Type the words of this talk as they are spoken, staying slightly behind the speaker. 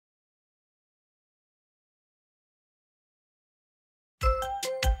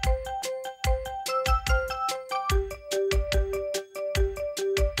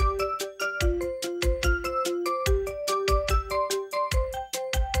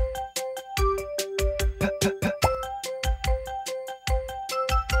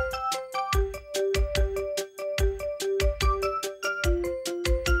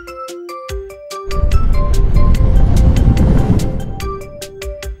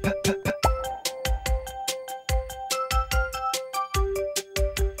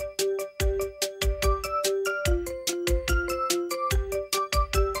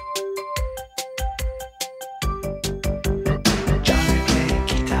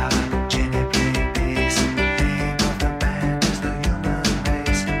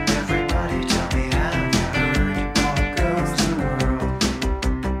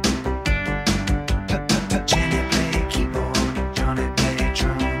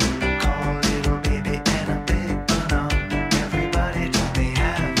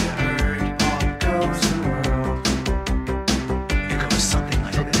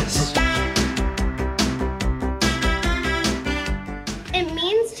It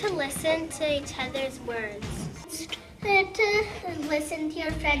means to listen to each other's words. To listen to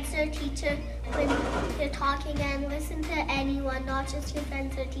your friends or teacher when you're talking, and listen to anyone, not just your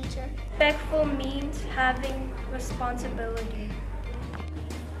friends or teacher. Respectful means having responsibility.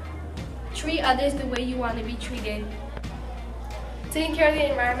 Treat others the way you want to be treated. Taking care of the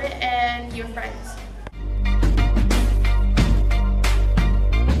environment and your friends.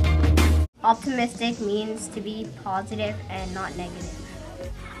 Optimistic means to be positive and not negative.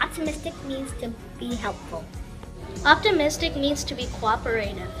 Optimistic means to be helpful. Optimistic means to be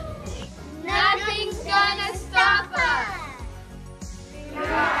cooperative. Nothing's gonna stop us.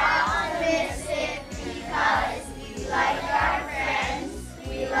 We're optimistic because we like our friends,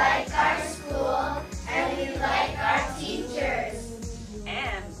 we like our school, and we like our teachers.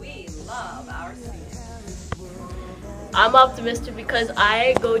 And we love our students. I'm optimistic because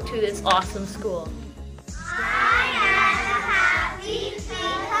I go to this awesome school. I am happy because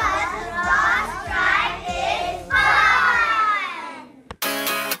Lost Drive is fun.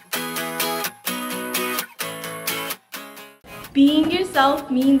 Being yourself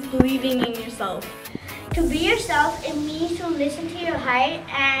means believing in yourself. To be yourself, it means to listen to your heart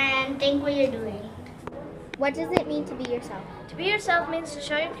and think what you're doing. What does it mean to be yourself? To be yourself means to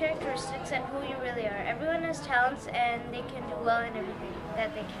show your characteristics and who you really are. Everyone has talents and they can do well in everything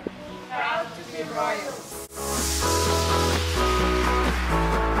that they can. Proud to be Royals.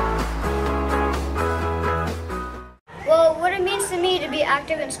 Well, what it means to me to be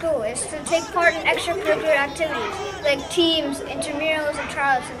active in school is to take part in extracurricular activities like teams, intramurals, and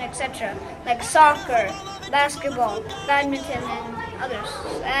tryouts, and etc. Like soccer, basketball, badminton, and others.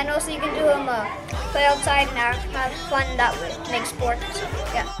 And also you can do them play outside and have fun that way, make sports.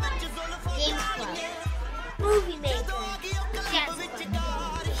 Yeah. Games club, movie maker, dance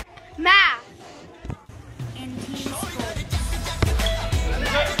club, Math. and team sports.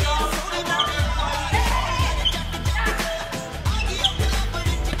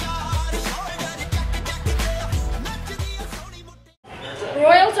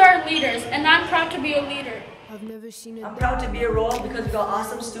 Royals are leaders, and I'm proud to be a leader. I'm proud to be a Royal because we got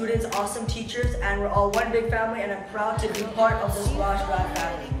awesome students, awesome teachers, and we're all one big family, and I'm proud to be part of this Lost Drive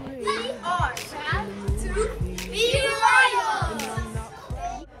family. We are proud to be Royals.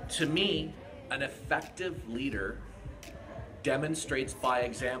 To me, an effective leader demonstrates by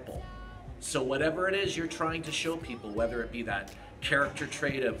example. So whatever it is you're trying to show people, whether it be that character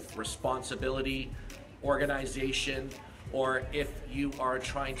trait of responsibility, organization, or if you are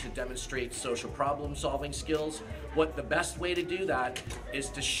trying to demonstrate social problem solving skills, what the best way to do that is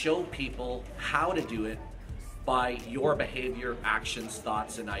to show people how to do it by your behavior, actions,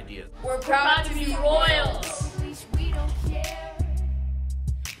 thoughts, and ideas. We're proud to be Royals.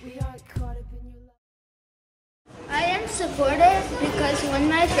 I am supportive because when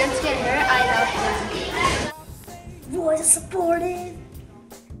my friends get hurt, I help them. Royal supportive.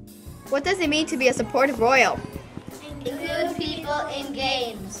 What does it mean to be a supportive Royal? Include people in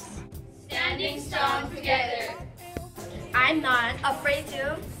games. Standing strong together. I'm not afraid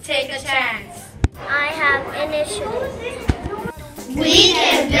to take a chance. I have initiative. We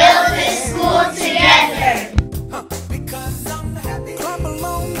can build this school together. Clap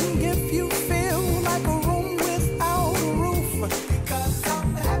along if you feel like a room without a roof.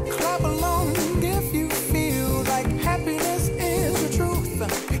 Clap along if you feel like happiness is the truth.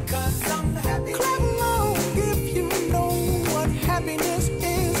 Clap along if you know what happiness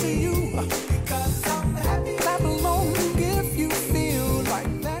is to you. Clap along if you feel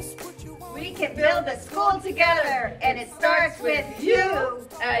like that's what you want. We can build a school together, and it starts with you,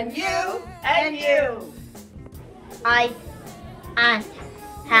 and you, and you. I'm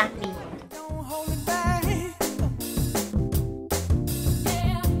happy. Don't hold it back.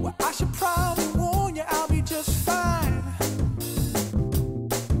 Well, I should probably warn you, I'll be just fine.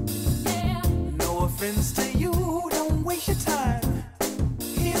 No offense to